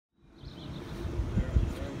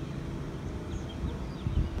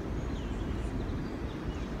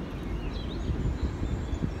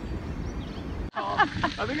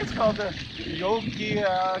I think it's called the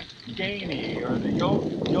Allegheny or the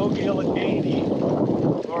Yogi Allegheny,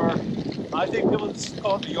 or I think people just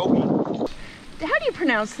call it the Yogi. How do you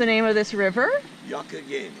pronounce the name of this river?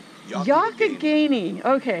 Allegheny. Allegheny.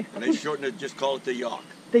 Okay. And they shorten it, just call it the Yock.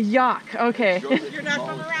 The Yock. Okay. You're not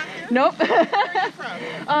from around here? Nope. Where are you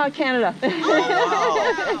from? Canada.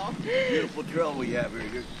 Oh, wow. Beautiful trail we have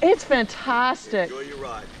here. It's fantastic. Enjoy your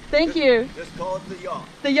ride. Thank you. Just call it the Yock.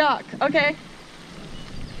 The Yock. Okay.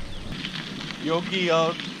 Yogi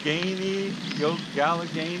Allegheny,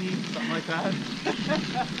 Allegheny, something like that.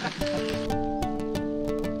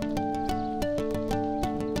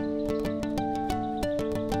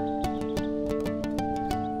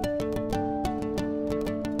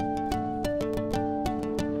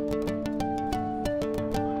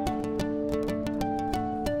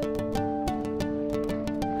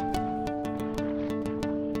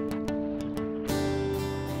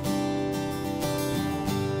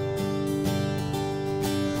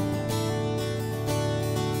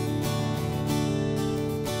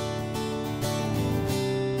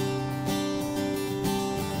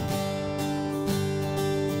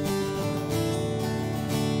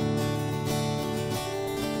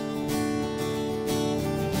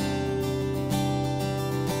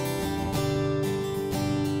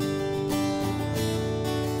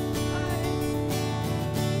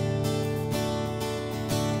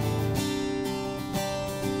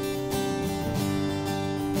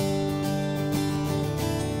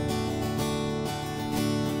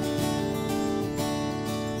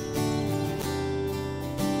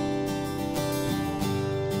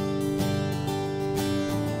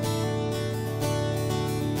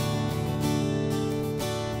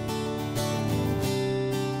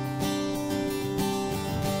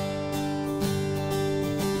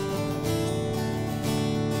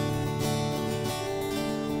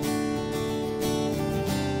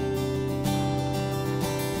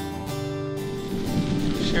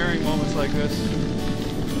 Sharing moments like this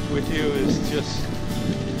with you is just,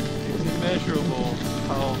 it's immeasurable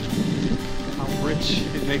how rich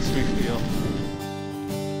it makes me feel.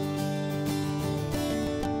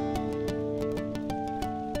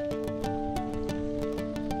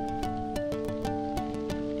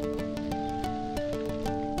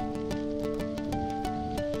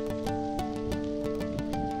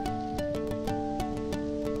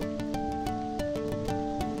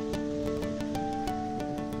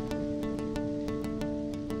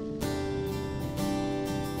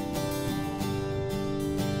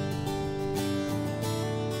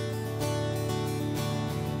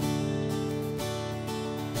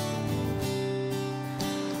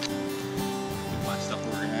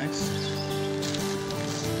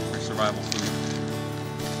 Survival food.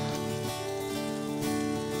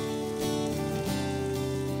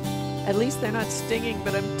 At least they're not stinging,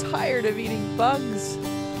 but I'm tired of eating bugs.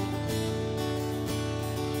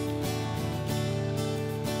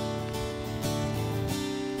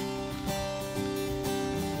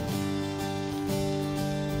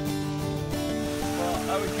 Well,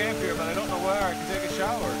 I would camp here, but I don't know where I can take a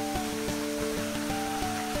shower.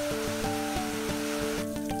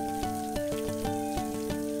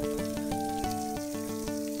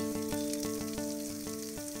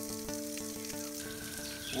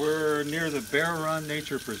 We're near the Bear Run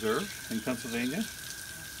Nature Preserve in Pennsylvania,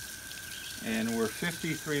 and we're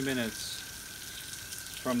 53 minutes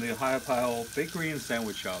from the Ohiopyle Bakery and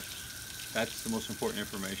Sandwich Shop. That's the most important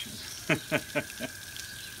information.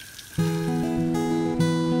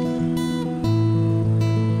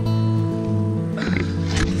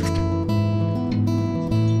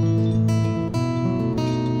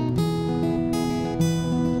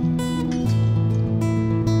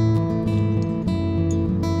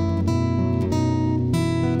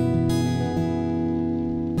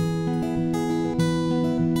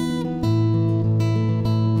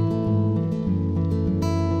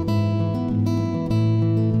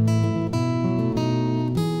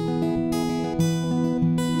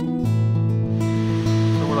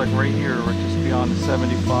 Right here, we're just beyond the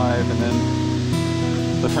 75, and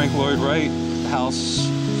then the Frank Lloyd Wright house,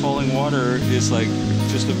 Falling Water, is like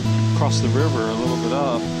just across the river a little bit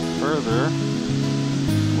up further.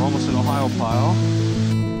 We're almost in Ohiopyle.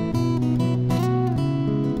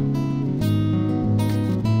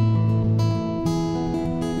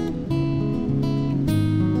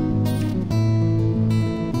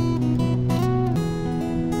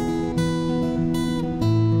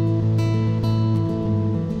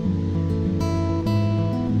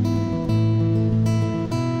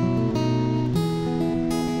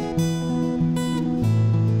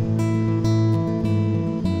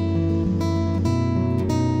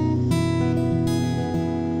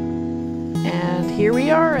 And here we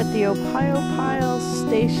are at the Ohiopyle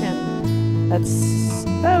station. That's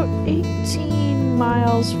about 18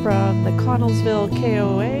 miles from the Connellsville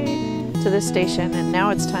KOA to this station. And now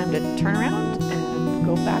it's time to turn around and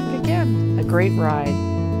go back again. A great ride.